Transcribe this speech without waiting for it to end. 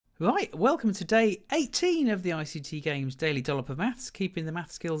Right, welcome to day 18 of the ICT Games Daily Dollop of Maths, keeping the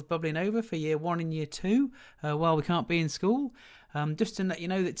math skills bubbling over for year 1 and year 2 while we can't be in school. Just to let you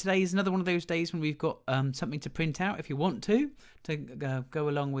know that today is another one of those days when we've got something to print out if you want to go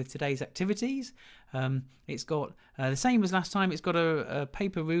along with today's activities. It's got the same as last time. It's got a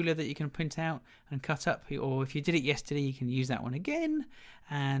paper ruler that you can print out and cut up, or if you did it yesterday you can use that one again.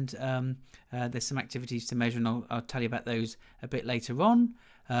 And there's some activities to measure, and I'll tell you about those a bit later on.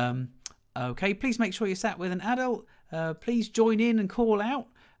 Okay, please make sure you're sat with an adult. Please join in and call out.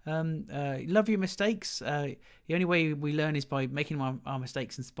 Love your mistakes. The only way we learn is by making our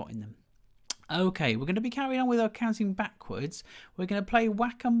mistakes and spotting them. Okay, we're going to be carrying on with our counting backwards. We're going to play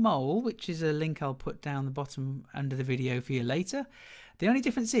whack-a-mole, which is a link I'll put down the bottom under the video for you later. The only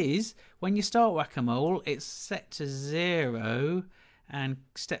difference is when you start whack-a-mole, it's set to 0 and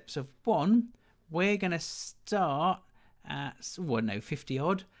steps of 1. We're going to start at 50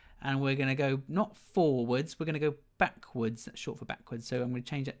 odd, and we're going to go not forwards, we're going to go backwards. That's short for backwards, so I'm going to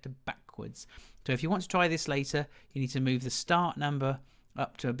change that to backwards. So if you want to try this later, you need to move the start number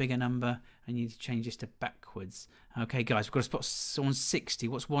up to a bigger number, and you need to change this to backwards. Okay guys, we've got to spot someone 60.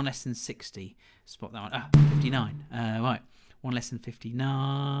 What's 1 less than 60? Spot that one. 59. Right, 1 less than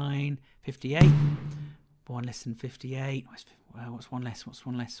 59. 58. 1 less than 58. What's 1 less? What's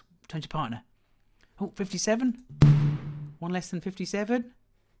 1 less? Turn to your partner. Oh, 57. 1 less than 57.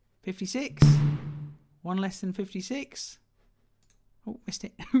 56. 1 less than 56. Oh, missed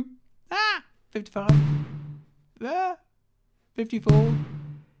it. 55. 54.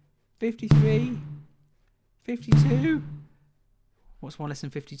 53. 52. What's 1 less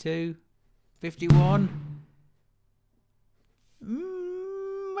than 52? 51.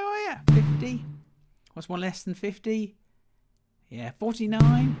 Oh yeah, 50. What's 1 less than 50? Yeah,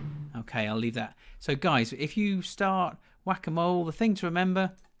 49. Okay, I'll leave that. So guys, if you start whack-a-mole, the thing to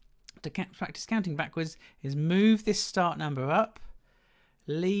remember to practice counting backwards is move this start number up,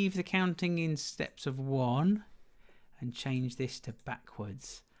 leave the counting in steps of 1, and change this to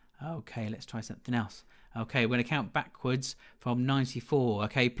backwards. Okay, let's try something else. Okay, we're going to count backwards from 94.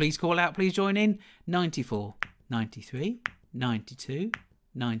 Okay, please call out, please join in. 94, 93, 92,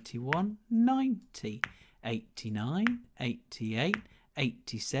 91, 90, 89, 88,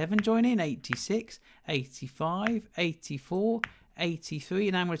 87, join in, 86, 85, 84, 83,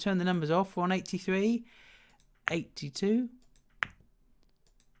 and I'm going to turn the numbers off. We're on 83, 82.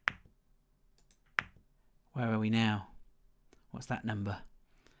 Where are we now? What's that number?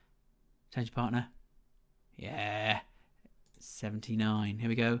 Change your partner. Yeah, 79. Here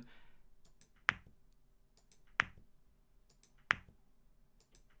we go.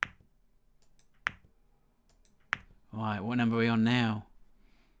 Right, what number are we on now?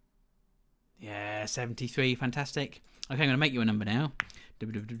 Yeah, 73. Fantastic. Okay, I'm going to make you a number now.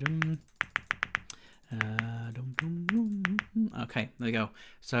 Okay, there we go.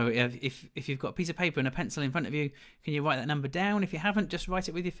 So if you've got a piece of paper and a pencil in front of you, can you write that number down? If you haven't, just write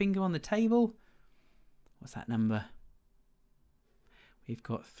it with your finger on the table. What's that number? We've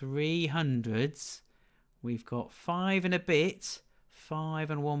got 3 hundreds. We've got 5 and a bit.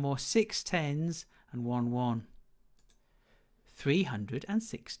 5 and 1 more. 6 tens and 1 1.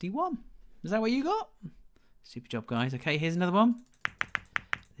 361. Is that what you got? Super job, guys. Okay, here's another one.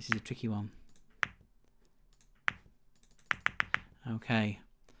 This is a tricky one. Okay,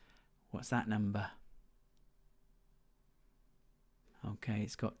 what's that number? Okay,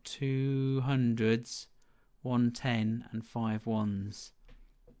 it's got 2 hundreds, 1 10, and 5 ones.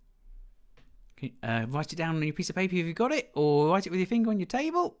 Write it down on your piece of paper if you've got it, or write it with your finger on your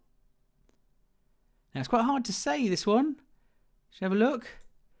table. Now, it's quite hard to say, this one. Should we have a look?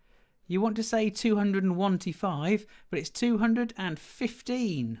 You want to say 215, but it's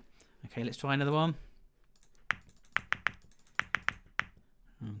 215. Okay, let's try another one.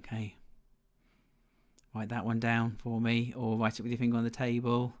 Okay. Write that one down for me, or write it with your finger on the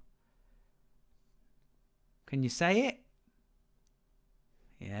table. Can you say it?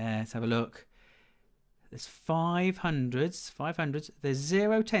 Yeah, let's have a look. There's 500s, 500s. There's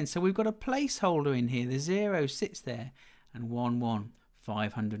 0 10. So we've got a placeholder in here. The 0 sits there. And 1 1,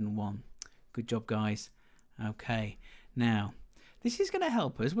 501. Good job, guys. Okay, now this is going to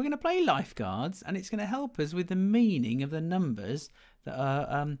help us. We're going to play Lifeguards, and it's going to help us with the meaning of the numbers that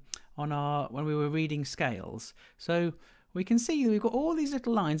are on our when we were reading scales. So we can see that we've got all these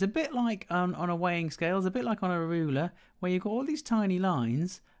little lines, a bit like on a weighing scales, a bit like on a ruler, where you've got all these tiny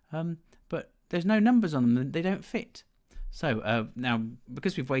lines, but there's no numbers on them; they don't fit. So now,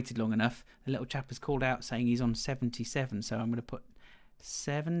 because we've waited long enough, the little chap has called out saying he's on 77. So I'm going to put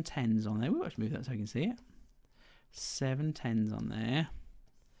 7 tens on there. We'll have to move that so you can see it. 7 tens on there.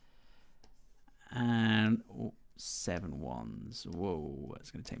 7 ones. Whoa,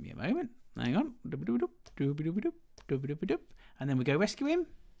 that's going to take me a moment. Hang on. And then we go rescue him.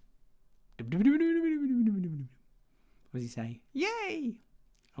 What does he say? Yay!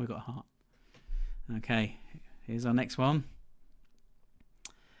 Oh, we got a heart. Okay, here's our next one.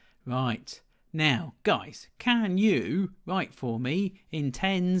 Right. Now, guys, can you write for me in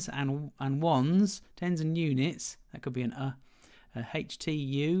tens and ones, tens and units, that could be a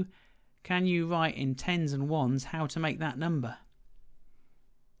HTU. Can you write in tens and ones how to make that number?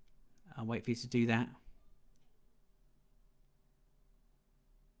 I'll wait for you to do that.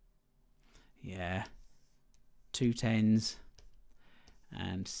 Yeah. 2 tens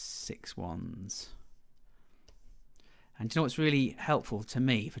and 6 ones. And do you know what's really helpful to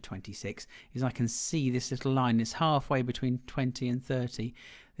me for 26 is I can see this little line. It's halfway between 20 and 30.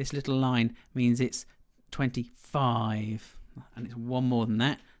 This little line means it's 25. And it's one more than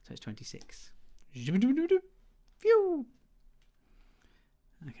that, so it's 26.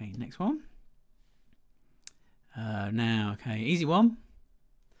 Okay, next one. Now, okay, easy one.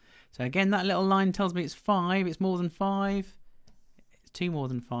 So again, that little line tells me it's 5. It's more than 5. It's 2 more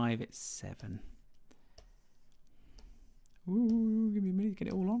than 5. It's 7. Ooh, give me a minute to get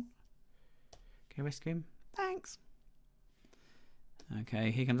it all on. Okay, rescue him. Thanks.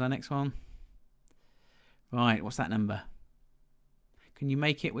 Okay, here comes our next one. Right, what's that number? Can you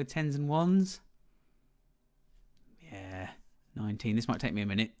make it with tens and ones? Yeah, 19. This might take me a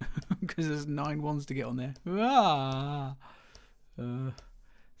minute because there's 9 ones to get on there. Ah!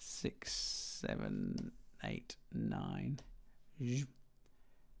 6, 7, 8, 9.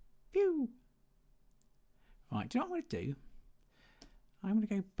 Pew! Right, do you know what I'm going to do? I'm going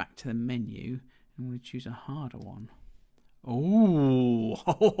to go back to the menu and I'm going to choose a harder one. Oh!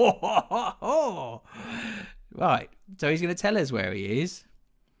 Right, so he's going to tell us where he is.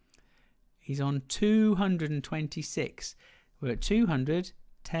 He's on 226. We're at 200,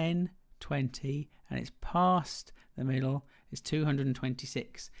 10, 20, and it's past the middle. It's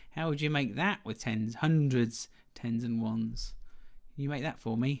 226. How would you make that with tens, hundreds, tens and ones? Can you make that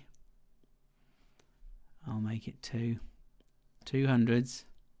for me? I'll make it 2. 2 hundreds.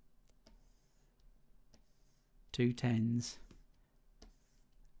 2 tens.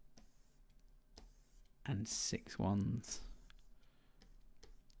 And 6 ones.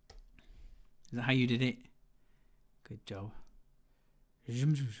 Is that how you did it? Good job.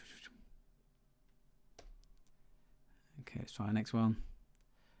 Okay, let's try the next one.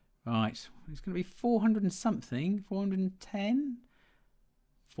 Right, it's going to be 400 and something. 410.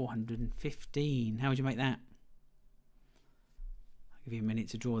 415. How would you make that? I'll give you a minute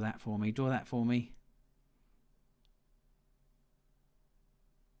to draw that for me. Draw that for me.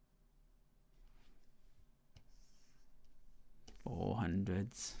 Four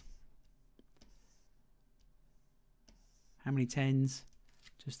hundreds. How many tens?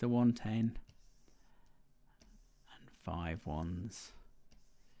 Just the 1 10. And 5 ones.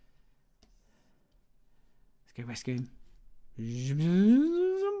 Let's go rescue him.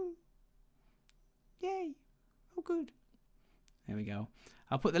 Yay. Oh, good. There we go.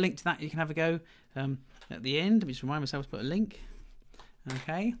 I'll put the link to that. You can have a go at the end. Let me just remind myself to put a link.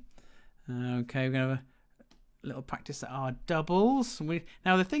 Okay. Okay, we're going to have a little practice at our doubles.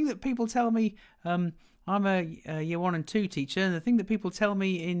 Now, the thing that people tell me, I'm a year 1 and 2 teacher, and the thing that people tell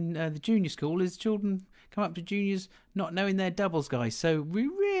me in the junior school is children come up to juniors not knowing their doubles, guys. So we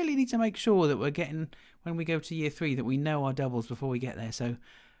really need to make sure that we're getting, when we go to year 3, that we know our doubles before we get there. So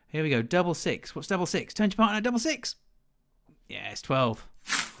here we go. Double 6. What's double 6? Turn to your partner. Double 6. Yeah, it's 12.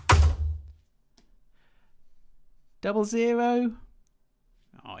 Double 0.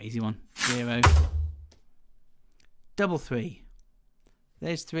 Oh, easy one. 0. Double 3.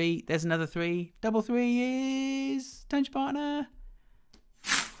 There's 3. There's another 3. Double 3 is... Turn to your partner.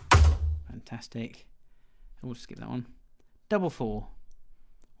 Fantastic. We'll skip that one. Double 4.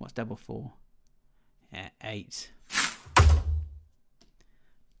 What's double 4? Yeah, 8.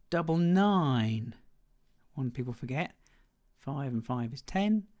 Double 9. One people forget. 5 and 5 is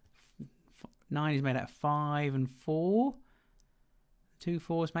 10. 9 is made out of 5 and 4. 2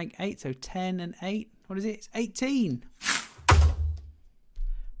 4s make 8, so 10 and 8. What is it? It's 18.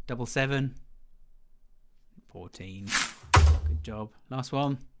 Double 7. 14. Good job. Last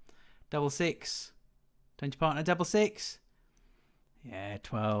one. Double 6. Turn to your partner. Double 6. Yeah,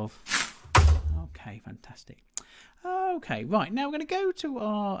 12. Okay, fantastic. Okay, right. Now we're going to go to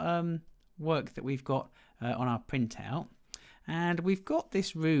our work that we've got on our printout. And we've got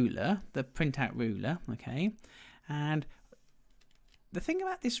this ruler, the printout ruler, okay? And the thing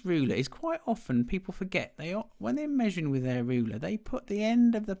about this ruler is quite often people forget, when they're measuring with their ruler, they put the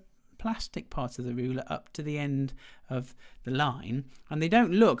end of the plastic part of the ruler up to the end of the line, and they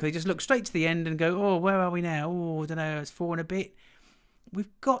don't look, they just look straight to the end and go, oh, where are we now? Oh, I don't know, it's 4 and a bit. We've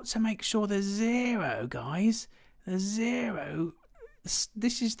got to make sure the 0, guys. The 0,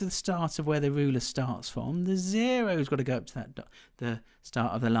 this is the start of where the ruler starts from. The 0's got to go up to that the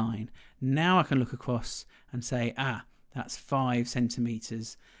start of the line. Now I can look across and say, ah, that's 5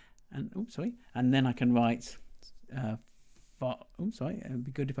 centimetres. And, oh, sorry. And then I can write, it would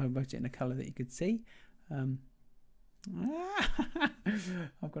be good if I wrote it in a colour that you could see. I've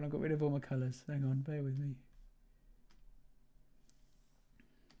got rid of all my colours. Hang on, bear with me.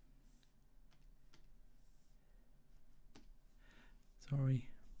 Sorry.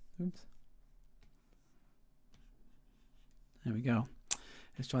 Oops. There we go.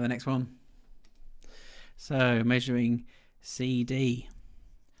 Let's try the next one. So measuring CD.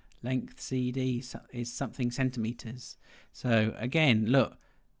 Length CD is something centimetres. So again, look.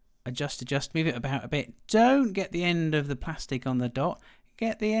 Adjust, move it about a bit. Don't get the end of the plastic on the dot.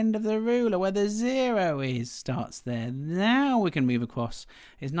 Get the end of the ruler where the 0 is. Starts there. Now we can move across.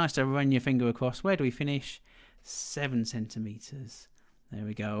 It's nice to run your finger across. Where do we finish? 7 centimetres. There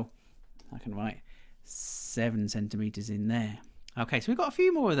we go. I can write 7 centimetres in there. Okay, so we've got a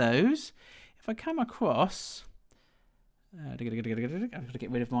few more of those. If I come across, I've got to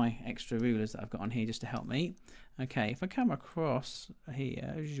get rid of my extra rulers that I've got on here just to help me. Okay, if I come across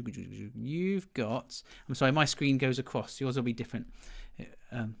here, you've got, I'm sorry, my screen goes across. Yours will be different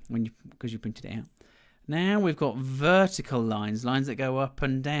because you printed it out. Now we've got vertical lines, lines that go up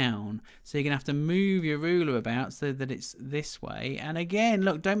and down. So you're going to have to move your ruler about so that it's this way. And again,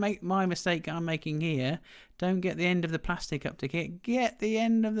 look, don't make my mistake I'm making here. Don't get the end of the plastic up to get the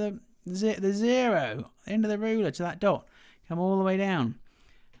end of the 0, the end of the ruler to that dot. Come all the way down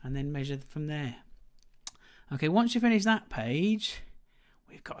and then measure from there. Okay, once you finish that page,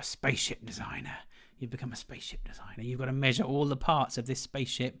 we've got a spaceship designer. You've become a spaceship designer. You've got to measure all the parts of this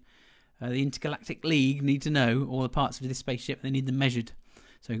spaceship. The Intergalactic League need to know all the parts of this spaceship. They need them measured.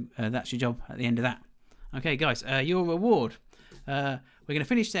 So that's your job at the end of that. Okay, guys, your reward. We're going to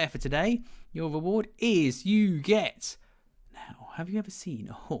finish there for today. Your reward is you get... Now, have you ever seen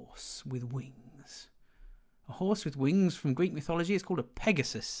a horse with wings? A horse with wings from Greek mythology is called a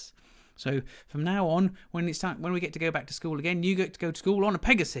Pegasus. So from now on, when we get to go back to school again, you get to go to school on a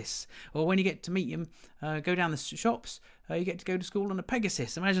Pegasus. Or when you get to meet him, go down the shops, you get to go to school on a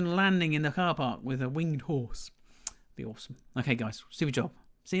Pegasus. Imagine landing in the car park with a winged horse. Be awesome. Okay, guys, super job.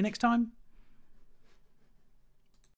 See you next time.